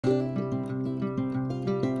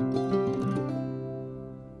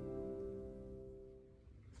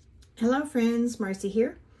Hello friends, Marcy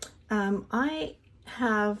here. I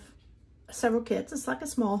have several kits. It's like a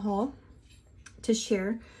small haul to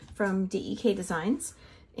share from DEKdesigns,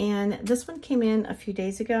 and this one came in a few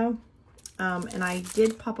days ago, and I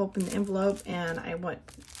did pop open the envelope and I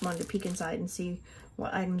wanted to peek inside and see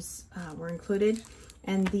what items were included,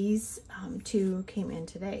 and these two came in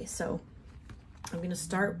today. So I'm going to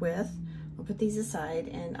start with, I'll put these aside,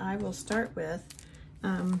 and I will start with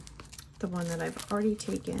the one that I've already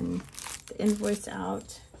taken the invoice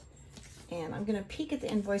out, and I'm gonna peek at the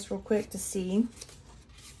invoice real quick to see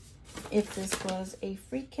if this was a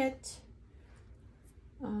free kit.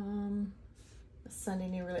 Sunday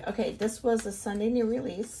new release. Okay, this was a Sunday new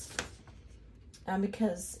release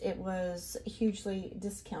because it was hugely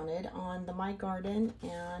discounted on the My Garden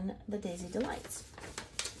and the Daisy Delights.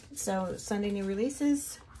 So Sunday new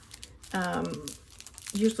releases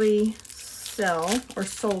usually sell or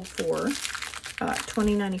sold for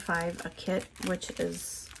 $20.95 a kit, which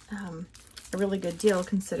is a really good deal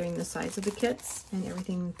considering the size of the kits and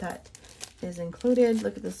everything that is included.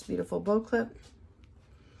 Look at this beautiful bow clip,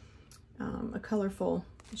 a colorful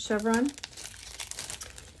chevron,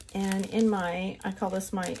 and in my, I call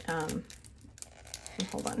this my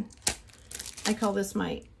hold on, I call this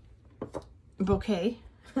my bouquet.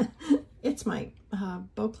 It's my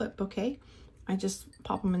bow clip bouquet. I just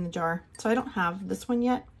pop them in the jar. So I don't have this one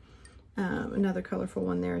yet. Another colorful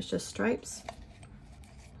one there is just stripes.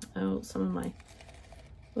 Oh, some of my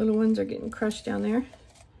little ones are getting crushed down there.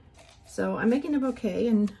 So I'm making a bouquet,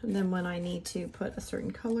 and then when I need to put a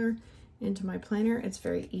certain color into my planner, it's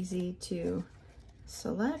very easy to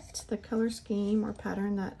select the color scheme or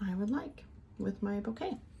pattern that I would like with my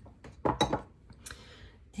bouquet.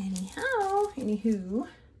 Anywho,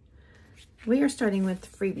 we are starting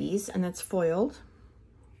with freebies, and it's foiled.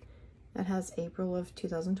 That has April of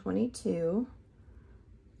 2022.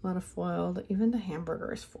 A lot of foiled, even the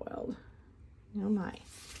hamburger is foiled. Oh my.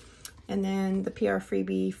 And then the PR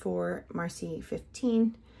freebie for Marcy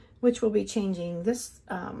 15, which will be changing this.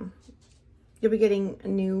 You'll be getting a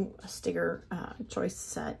new sticker choice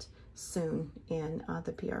set soon in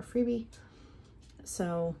the PR freebie.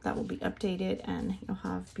 So that will be updated, and you'll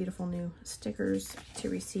have beautiful new stickers to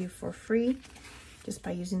receive for free just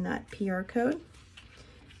by using that PR code.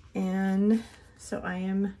 And so I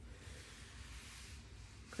am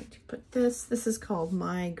going to put this is called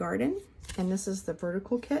My Garden, and this is the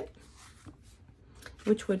vertical kit,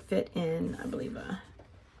 which would fit in, I believe, a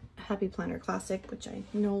Happy Planner Classic, which I'm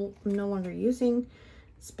no longer using.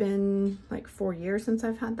 It's been like 4 years since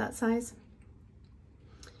I've had that size.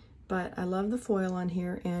 But I love the foil on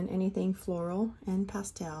here, and anything floral and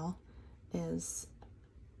pastel is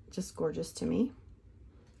just gorgeous to me,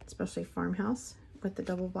 especially farmhouse with the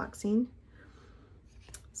double boxing.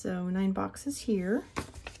 So 9 boxes here.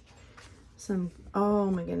 Some, oh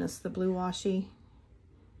my goodness, the blue washi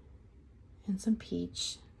and some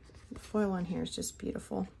peach. The foil on here is just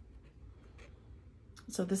beautiful.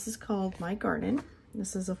 So this is called My Garden.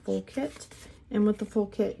 This is a full kit, and with the full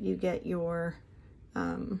kit you get your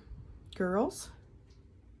girls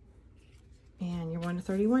and your 1 to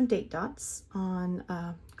 31 date dots on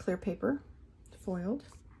clear paper, foiled.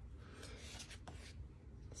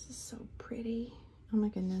 This is so pretty. Oh my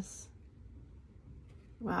goodness.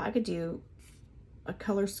 Wow, I could do a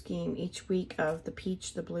color scheme each week of the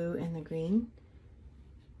peach, the blue, and the green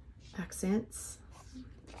accents.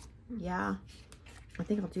 Yeah, I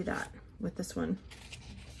think I'll do that with this one.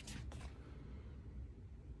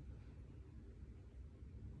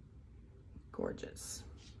 Gorgeous.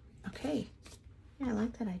 Okay, yeah, I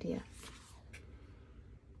like that idea.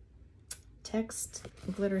 Text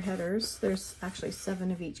glitter headers. There's actually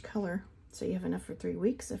 7 of each color, so you have enough for 3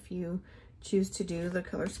 weeks if you choose to do the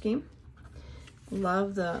color scheme.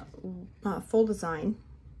 Love the full design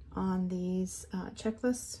on these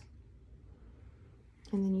checklists.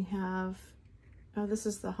 And then you have, oh, this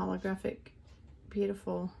is the holographic,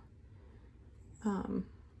 beautiful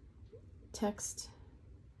text,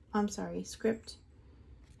 I'm sorry, script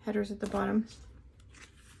headers at the bottom.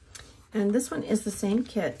 And this one is the same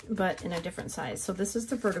kit, but in a different size. So this is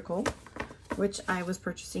the vertical, which I was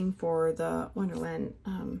purchasing for the Wonderland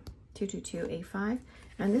 222 A5.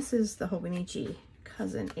 And this is the Hobonichi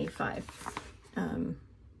cousin A5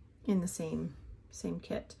 in the same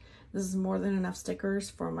kit. This is more than enough stickers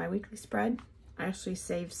for my weekly spread. I actually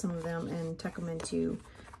saved some of them and tuck them into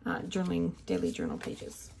journaling, daily journal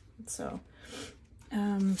pages. So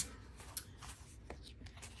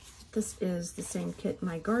this is the same kit,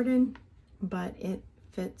 My Garden, but it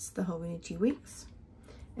fits the Hobonichi weeks,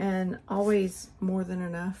 and always more than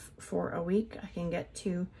enough for a week. I can get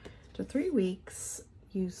 2 to 3 weeks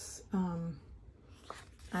use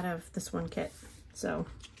out of this one kit. So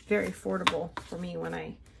very affordable for me when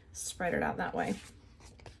I spread it out that way.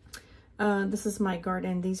 This is my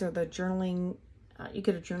garden. These are the journaling. You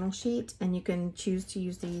get a journal sheet, and you can choose to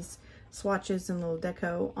use these swatches and little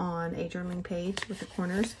deco on a journaling page with the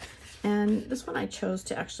corners. And this one I chose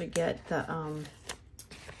to actually get the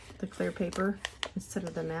clear paper instead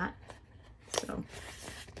of the matte. So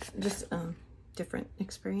just different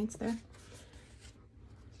experience there.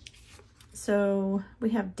 So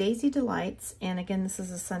we have Daisy Delights, and again, this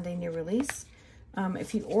is a Sunday new release.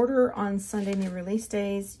 If you order on Sunday new release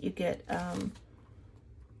days, you get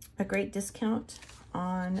a great discount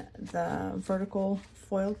on the vertical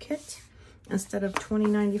foil kit. Instead of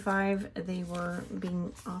 $20.95, they were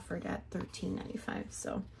being offered at $13.95.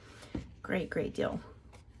 So great deal.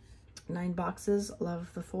 9 boxes.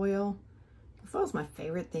 Love the foil. The foil is my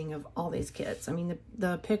favorite thing of all these kits. I mean,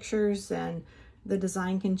 the pictures and the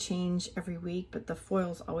design can change every week, but the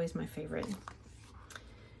foil is always my favorite.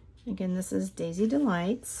 Again, this is Daisy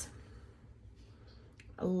Delights.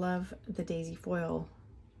 I love the daisy foil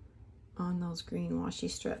on those green washi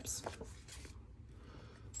strips.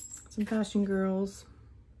 Some Fashion Girls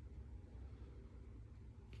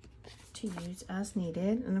to use as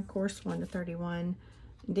needed. And of course, 1 to 31.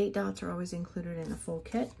 Date dots are always included in a full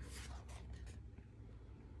kit.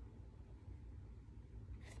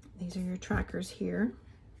 These are your trackers here.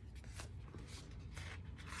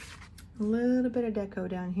 A little bit of deco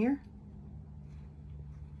down here.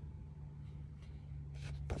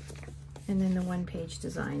 And then the one-page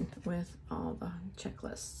design with all the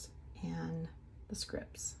checklists and the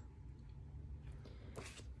scripts.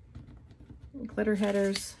 Glitter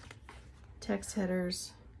headers, text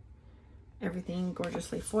headers, everything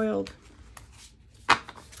gorgeously foiled.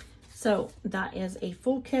 So that is a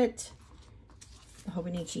full kit. The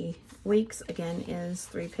Hobonichi Weeks, again, is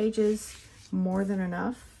 3 pages, more than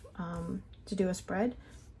enough to do a spread.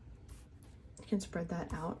 You can spread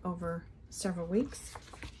that out over several weeks.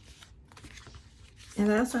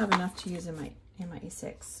 And I also have enough to use in my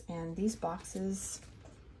A6. And these boxes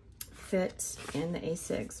fit in the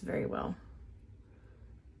A6 very well.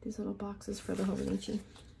 These little boxes for the Hobonichi.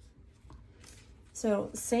 So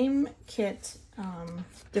same kit,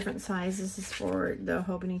 different size. This is for the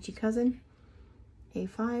Hobonichi Cousin,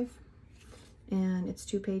 A5, and it's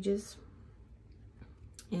 2 pages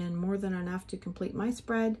and more than enough to complete my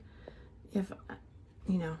spread if,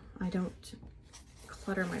 you know, I don't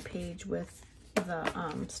clutter my page with the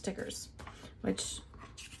stickers, which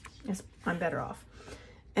is, I'm better off.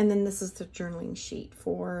 And then this is the journaling sheet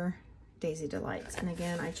for Daisy Delights. And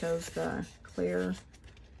again, I chose the clear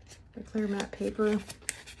matte paper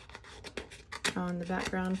on the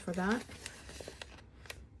background for that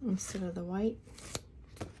instead of the white.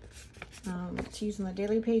 To use on the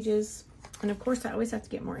daily pages. And of course, I always have to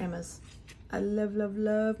get more Emmas. I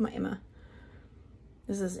love my Emma.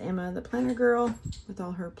 This is Emma, the planner girl, with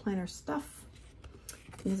all her planner stuff.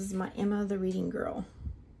 And this is my Emma, the reading girl.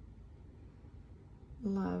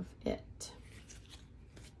 Love it.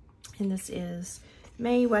 And this is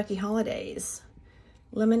May Wacky Holidays,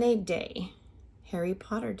 Lemonade Day, Harry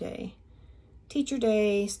Potter Day, Teacher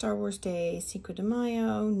Day, Star Wars Day, Cinco de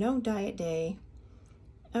Mayo, No Diet Day.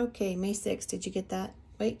 Okay, May 6th, did you get that?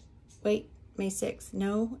 Wait, May 6th,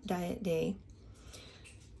 No Diet Day.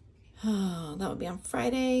 Oh, that would be on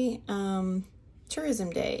Friday. Tourism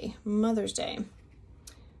Day, Mother's Day,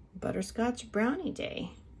 Butterscotch Brownie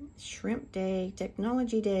Day, Shrimp Day,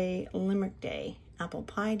 Technology Day, Limerick Day, Apple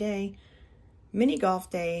Pie Day, Mini Golf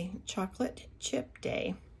Day, Chocolate Chip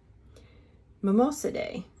Day, Mimosa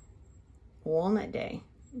Day, Walnut Day,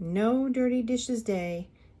 No Dirty Dishes Day,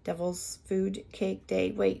 Devil's Food Cake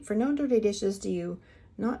Day. Wait, for no dirty dishes, do you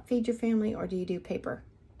not feed your family or do you do paper?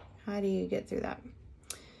 How do you get through that?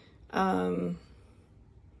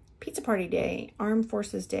 Pizza Party Day, Armed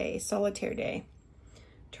Forces Day, Solitaire Day,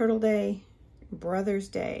 Turtle Day, Brothers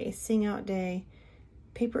Day, Sing Out Day,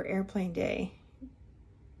 Paper Airplane Day.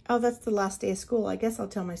 Oh, that's the last day of school. I guess I'll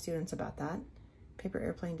tell my students about that. Paper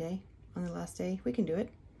Airplane Day on the last day. We can do it.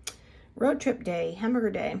 Road Trip Day, Hamburger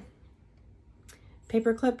Day,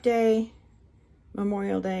 Paper Clip Day,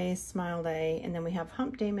 Memorial Day, Smile Day, and then we have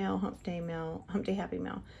Hump Day Mail, Hump Day Happy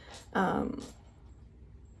Mail. And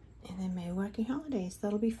then May Wacky Holidays.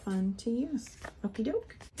 That'll be fun to use. Okie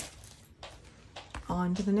doke.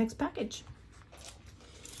 On to the next package.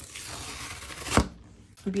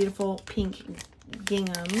 A beautiful pink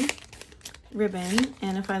gingham ribbon.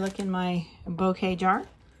 And if I look in my bouquet jar,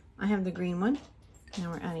 I have the green one.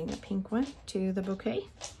 Now we're adding the pink one to the bouquet.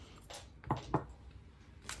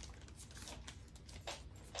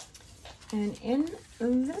 And in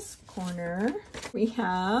this corner, we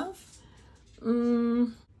have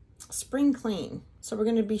Spring Clean. So we're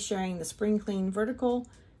going to be sharing the Spring Clean Vertical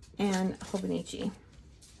and Hobonichi.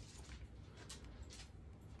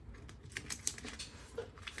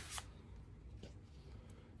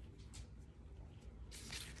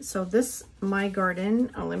 So this, My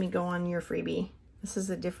Garden, oh, let me go on your freebie. This is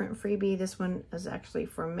a different freebie. This one is actually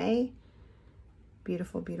from May.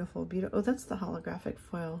 Beautiful, beautiful, beautiful. Oh, that's the holographic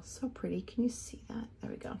foil. So pretty. Can you see that?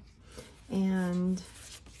 There we go. And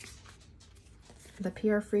the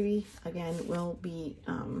PR freebie, again, will be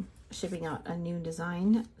shipping out a new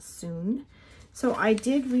design soon. So I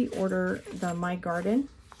did reorder the My Garden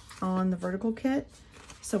on the vertical kit.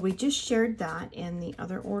 So we just shared that in the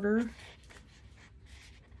other order.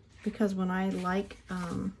 Because when I like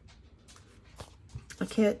a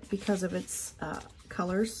kit because of its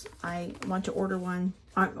colors, I want to order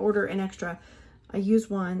an extra. I use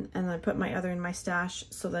one and then I put my other in my stash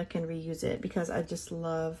so that I can reuse it, because I just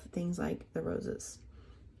love things like the roses.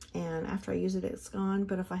 And after I use it, it's gone.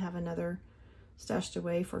 But if I have another stashed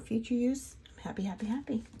away for future use, I'm happy, happy,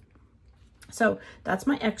 happy. So that's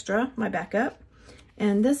my extra, my backup.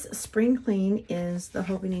 And this Spring Clean is the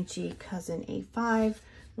Hobonichi Cousin A5,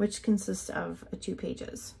 which consists of 2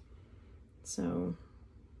 pages. So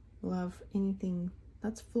love anything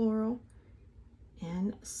that's floral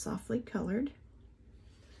and softly colored.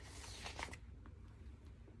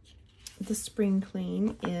 The Spring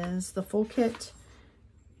Clean is the full kit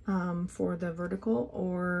for the vertical,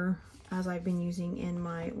 or as I've been using in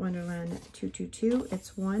my Wonderland 222,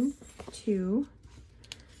 it's 1, 2,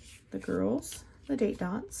 the girls, the date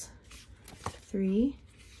dots, 3,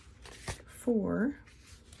 4,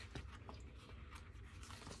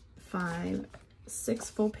 5, 6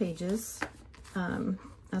 full pages,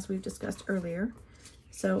 as we've discussed earlier.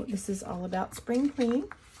 So this is all about Spring Clean,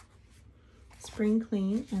 Spring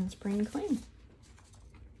Clean, and Spring Clean.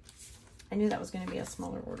 I knew that was going to be a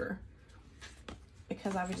smaller order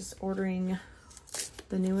because I was just ordering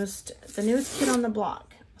the newest kit on the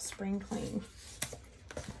block, Spring Clean.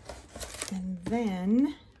 And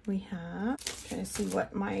then we have, trying to see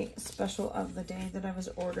what my special of the day that I was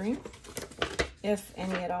ordering, if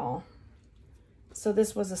any at all. So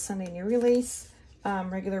this was a Sunday new release,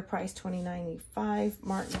 regular price $20.95,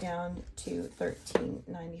 marked down to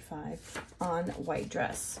 $13.95 on white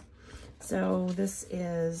dress. So this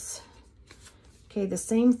is, okay, the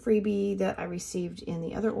same freebie that I received in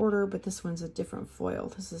the other order, but this one's a different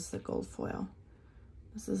foil. This is the gold foil.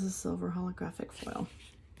 This is a silver holographic foil.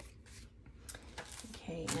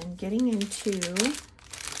 Okay, and getting into,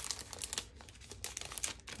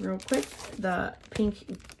 real quick, the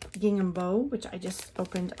pink gingham bow, which I just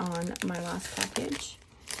opened on my last package.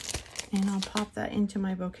 And I'll pop that into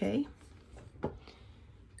my bouquet. There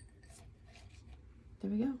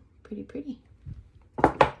we go. Pretty, pretty.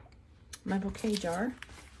 My bouquet jar.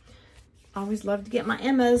 Always love to get my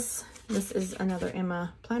Emmas. This is another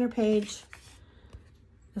Emma planner page.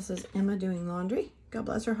 This is Emma doing laundry. God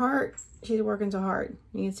bless her heart. She's working so hard.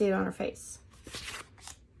 You can see it on her face.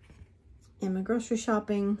 Emma grocery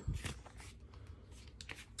shopping.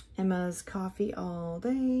 Emma's coffee all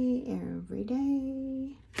day, every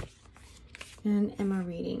day. And Emma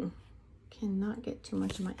reading. Cannot get too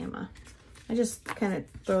much of my Emma. I just kind of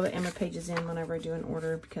throw the Emma pages in whenever I do an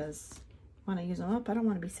order because when I use them up, I don't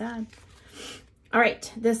want to be sad. All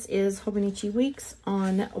right, this is Hobonichi Weeks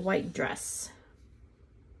on white dress.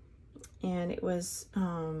 And it was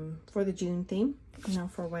for the June theme, you know,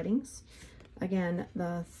 for weddings. Again,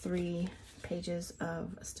 the 3 pages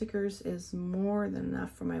of stickers is more than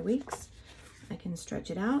enough for my weeks. I can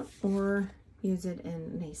stretch it out or use it in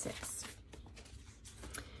an A6.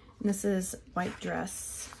 And this is white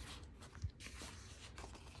dress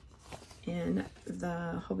in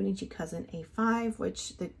the Hobonichi Cousin A5,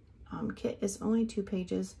 which the kit is only 2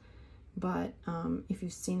 pages, but if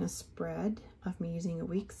you've seen a spread of me using a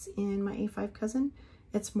weeks in my A5 Cousin,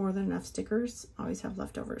 it's more than enough stickers. I always have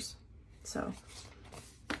leftovers. So,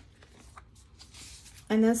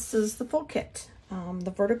 and this is the full kit.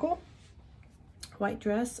 The vertical white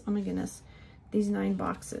dress. Oh my goodness, these 9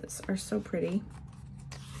 boxes are so pretty.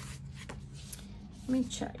 Let me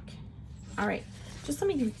check. All right, just let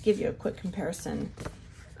me give you a quick comparison.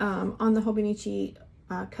 On the Hobonichi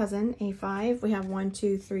Cousin A5, we have 1,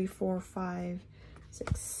 2, 3, 4, 5,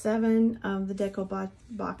 6, 7 of the deco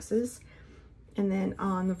boxes. And then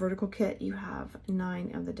on the vertical kit, you have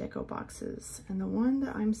 9 of the deco boxes. And the one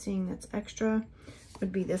that I'm seeing that's extra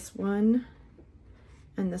would be this one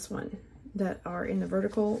and this one that are in the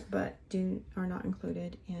vertical, but are not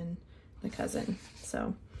included in the Cousin.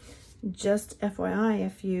 So just FYI,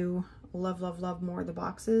 if you love, love, love more of the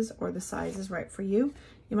boxes or the size is right for you,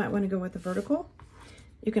 you might want to go with the vertical.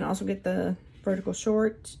 You can also get the vertical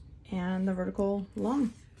short and the vertical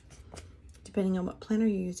long, depending on what planner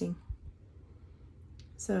you're using.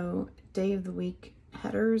 So day of the week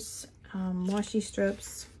headers, washi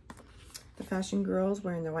strips, the fashion girls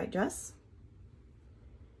wearing the white dress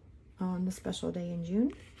on the special day in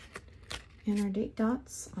June, and our date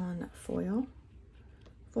dots on foil,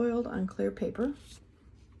 foiled on clear paper,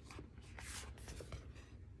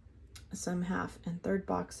 some 1/2 and 1/3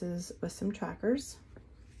 boxes with some trackers,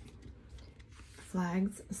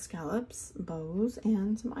 flags, scallops, bows,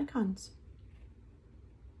 and some icons.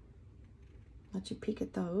 Let you peek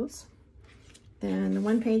at those. Then the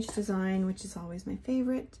one-page design, which is always my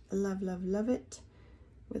favorite. Love, love, love it.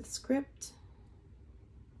 With script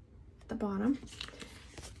at the bottom.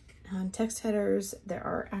 Text headers, there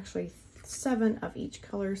are actually 7 of each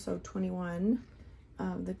color, so 21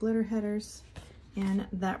 of the glitter headers. And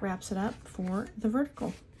that wraps it up for the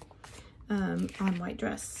vertical on white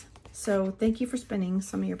dress. So thank you for spending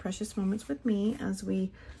some of your precious moments with me as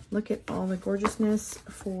we look at all the gorgeousness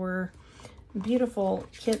for beautiful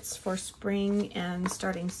kits for spring and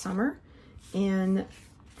starting summer and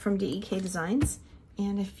from DEKdesigns.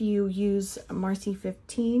 And if you use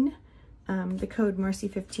Marcy15, the code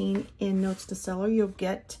Marcy15 in Notes to Seller, you'll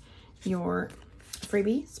get your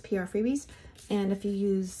freebies, PR freebies. And if you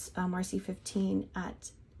use Marcy15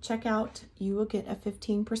 at checkout, you will get a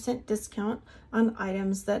 15% discount on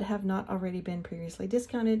items that have not already been previously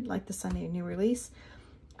discounted, like the Sunday new release,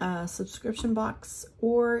 subscription box,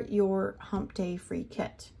 or your hump day free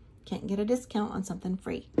kit. Can't get a discount on something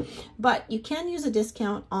free, but you can use a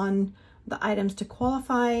discount on the items to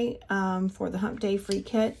qualify for the hump day free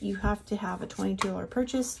kit. You have to have a $22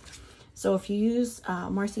 purchase. So if you use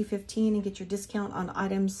Marcy15 and get your discount on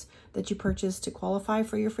items that you purchase to qualify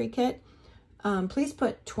for your free kit, please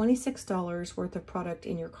put $26 worth of product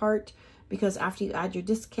in your cart, because after you add your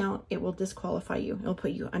discount, it will disqualify you. It'll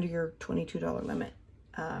put you under your $22 limit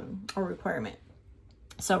or requirement.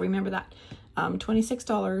 So remember that.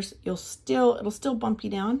 $26, it'll still bump you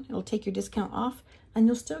down. It'll take your discount off, and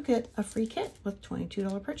you'll still get a free kit with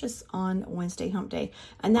 $22 purchase on Wednesday hump day.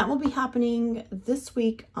 And that will be happening this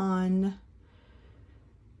week on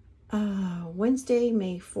Wednesday,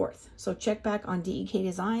 May 4th. So check back on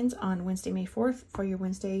DEKdesigns on Wednesday, May 4th for your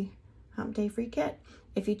Wednesday hump day free kit.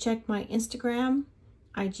 If you check my Instagram,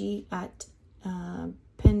 IG at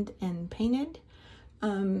Pinned and Painted,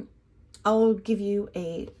 I'll give you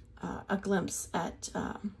a glimpse at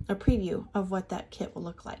a preview of what that kit will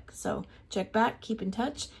look like. So check back, keep in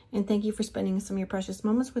touch, and thank you for spending some of your precious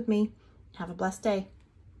moments with me. Have a blessed day.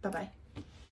 Bye-bye.